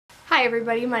Hi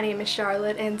everybody, my name is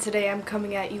Charlotte and today I'm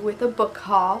coming at you with a book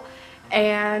haul.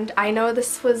 And I know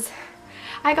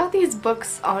I got these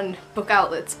books on Book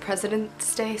Outlet's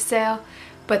President's Day sale,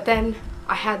 but then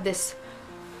I had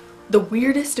the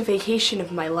weirdest vacation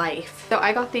of my life. So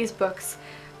I got these books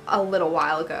a little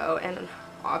while ago, and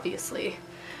obviously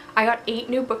I got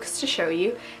 8 new books to show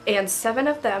you, and 6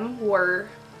 of them were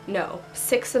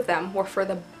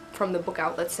from the Book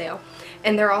Outlet sale.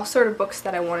 And they're all sort of books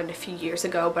that I wanted a few years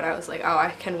ago, but I was like, oh,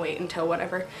 I can wait until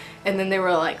whatever. And then they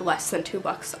were like less than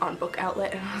 $2 on Book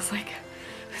Outlet, and I was like,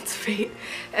 it's fate.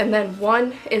 And then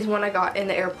one is one I got in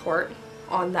the airport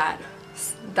on that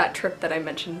trip that I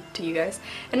mentioned to you guys.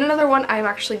 And another one I'm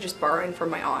actually just borrowing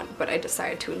from my aunt, but I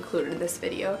decided to include it in this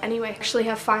video. Anyway, I actually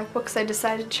have 5 books I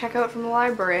decided to check out from the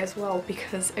library as well,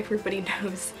 because everybody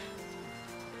knows.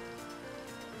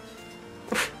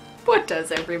 What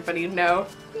does everybody know?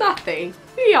 Nothing.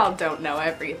 We all don't know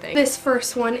everything. This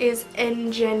first one is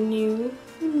ingenune.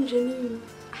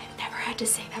 I've never had to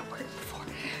say that word before.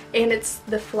 And it's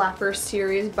the Flapper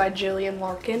series by Gillian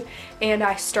Larkin. And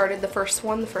I started the first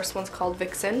one. The first one's called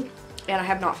Vixen, and I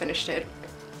have not finished it.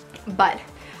 But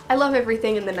I love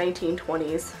everything in the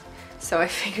 1920s, so I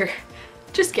figure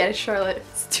just get it, Charlotte.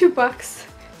 It's $2.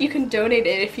 You can donate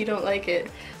it if you don't like it.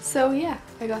 So yeah,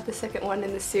 I got the second one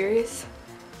in the series.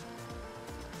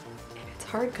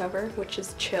 Hardcover, which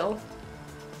is chill.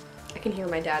 I can hear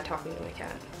my dad talking to my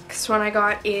cat. Next one I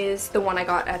got is the one I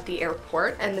got at the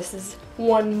airport, and this is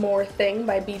One More Thing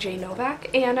by BJ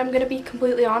Novak. And I'm gonna be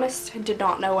completely honest, I did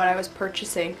not know what I was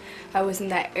purchasing. I was in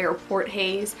that airport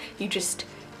haze. You just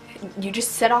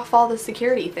set off all the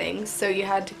security things, so you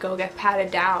had to go get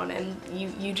patted down, and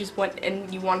you just went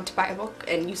and you wanted to buy a book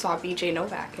and you saw BJ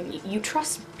Novak and you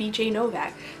trust BJ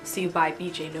Novak, so you buy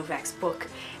BJ Novak's book.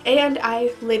 And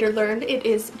I later learned it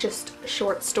is just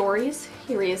short stories.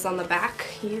 Here he is on the back.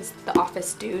 He is the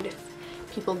office dude, if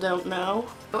people don't know.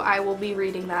 So I will be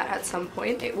reading that at some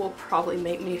point. It will probably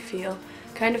make me feel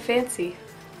kind of fancy,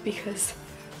 because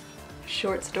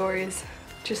short stories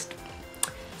just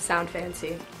sound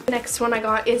fancy. The next one I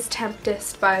got is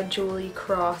Temptest by Julie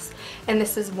Cross, and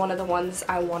this is one of the ones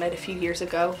I wanted a few years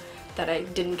ago that I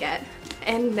didn't get,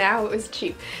 and now it was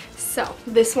cheap. So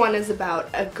this one is about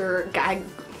a guy.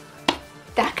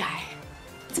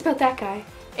 It's about that guy,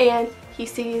 and he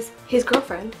sees his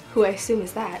girlfriend, who I assume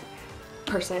is that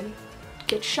person,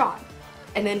 get shot,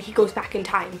 and then he goes back in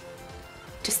time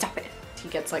to stop it. He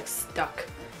gets like stuck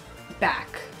back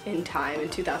in time in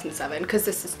 2007, because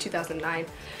this is 2009.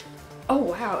 Oh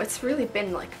wow, it's really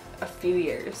been like a few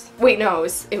years. Wait, no,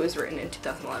 it was written in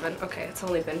 2011. Okay, it's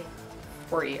only been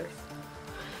 4 years.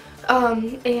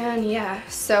 And yeah,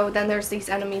 so then there's these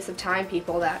enemies of time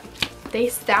people that they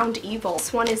sound evil.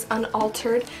 This one is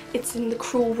Unaltered. It's in the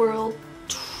Cruel World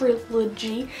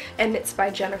trilogy, and it's by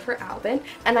Gennifer Albin.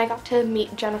 And I got to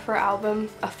meet Gennifer Albin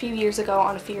a few years ago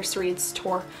on a Fierce Reads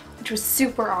tour, which was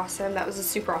super awesome. That was a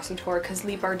super awesome tour because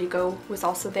Lee Bardugo was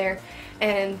also there,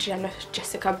 and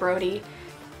Jessica Brody,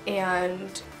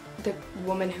 and the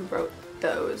woman who wrote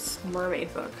those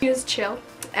mermaid books. It was chill.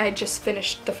 I just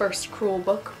finished the first Crewel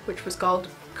book, which was called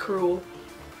Crewel,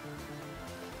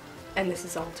 and this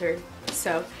is Altered.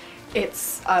 So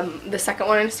it's the second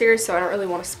one in a series, so I don't really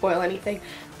want to spoil anything,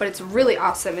 but it's really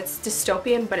awesome. It's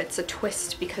dystopian, but it's a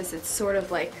twist, because it's sort of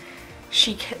like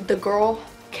the girl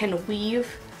can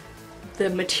weave the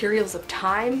materials of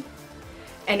time,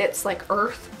 and it's like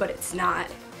Earth, but it's not.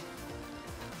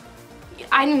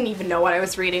 I didn't even know what I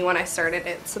was reading when I started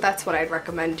it, so that's what I'd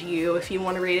recommend to you. If you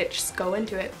want to read it, just go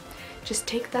into it. Just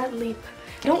take that leap.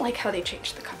 I don't like how they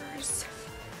changed the covers.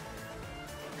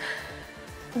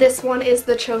 This one is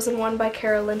The Chosen One by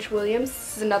Kara Lynch Williams.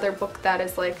 This is another book that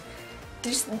is like,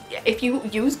 just if you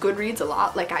use Goodreads a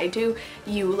lot like I do,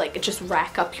 you like just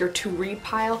rack up your to-read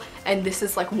pile, and this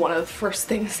is like one of the first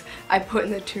things I put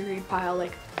in the to-read pile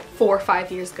like 4 or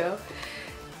 5 years ago,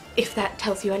 if that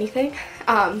tells you anything.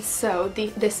 So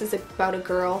this is about a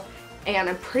girl, and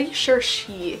I'm pretty sure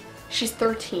she's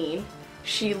 13.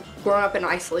 She grew up in an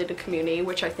isolated community,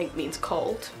 which I think means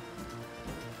cold.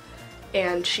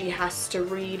 And she has to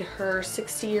read her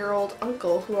 60-year-old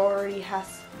uncle who already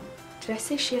has... Did I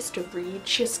say she has to read?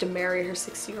 She has to marry her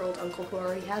 60-year-old uncle who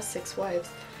already has 6 wives.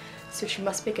 So she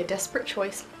must make a desperate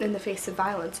choice in the face of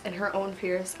violence and her own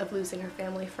fears of losing her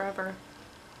family forever.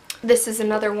 This is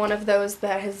another one of those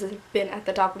that has been at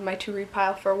the top of my to-read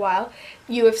pile for a while.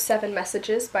 You Have 7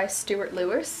 Messages by Stuart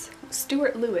Lewis.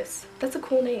 Stuart Lewis. That's a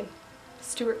cool name.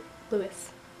 Stuart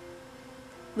Lewis.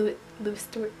 Lewis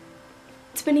Stuart.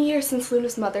 It's been a year since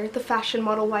Luna's mother, the fashion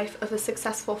model wife of a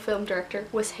successful film director,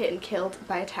 was hit and killed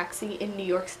by a taxi in New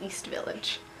York's East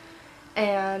Village.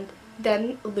 And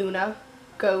Then Luna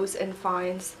goes and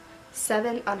finds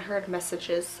 7 unheard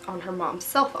messages on her mom's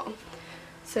cell phone.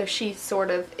 So she sort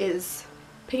of is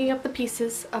picking up the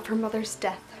pieces of her mother's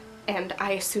death, and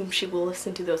I assume she will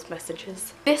listen to those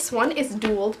messages. This one is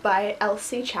dueled by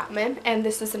Elsie Chapman, and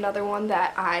this is another one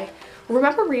that I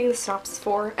remember reading the synopsis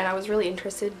for, and I was really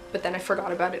interested, but then I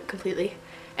forgot about it completely.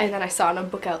 And then I saw it on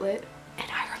Book Outlet, and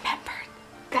I remembered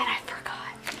that I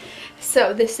forgot.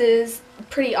 So this is a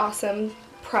pretty awesome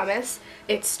premise.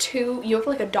 It's you have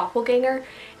like a doppelganger,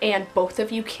 and both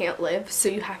of you can't live, so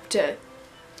you have to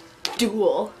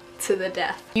duel to the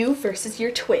death. You versus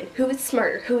your twin. Who is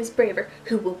smarter? Who is braver?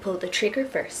 Who will pull the trigger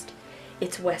first?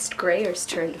 It's West Grayer's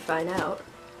turn to find out.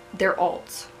 They're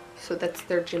alts, so that's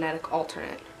their genetic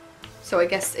alternate. So I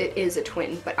guess it is a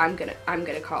twin, but I'm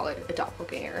gonna call it a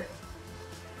doppelganger.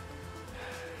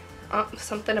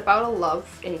 Something about a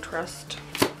love interest.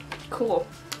 Cool.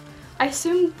 I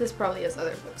assume this probably has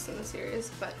other books in the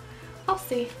series, but I'll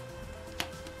see.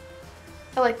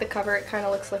 I like the cover. It kind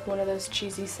of looks like one of those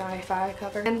cheesy sci-fi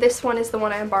covers. And this one is the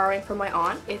one I'm borrowing from my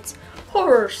aunt. It's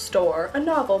Horror Store, a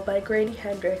novel by Grady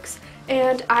Hendrix.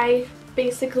 And I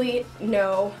basically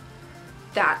know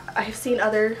that I've seen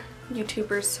other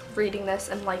YouTubers reading this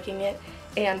and liking it,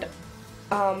 and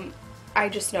I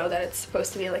just know that it's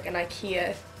supposed to be like an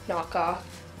IKEA knockoff,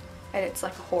 and it's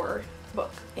like a horror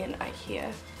book in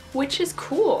IKEA, which is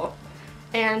cool.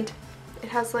 And it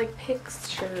has like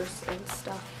pictures and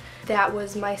stuff. That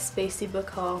was my spacey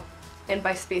book haul. And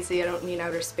by spacey I don't mean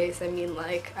outer space, I mean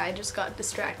like I just got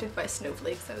distracted by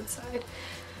snowflakes outside.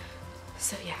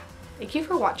 So yeah, thank you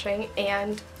for watching,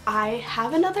 and I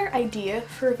have another idea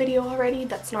for a video already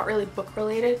that's not really book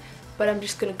related, but I'm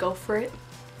just gonna go for it.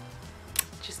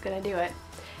 Just gonna do it.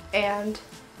 And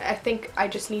I think I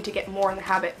just need to get more in the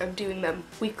habit of doing them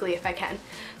weekly if I can.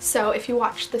 So if you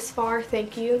watched this far,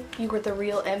 thank you. You were the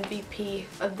real MVP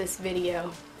of this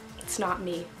video. It's not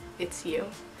me, it's you.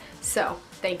 So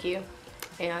thank you,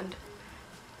 and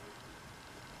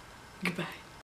goodbye.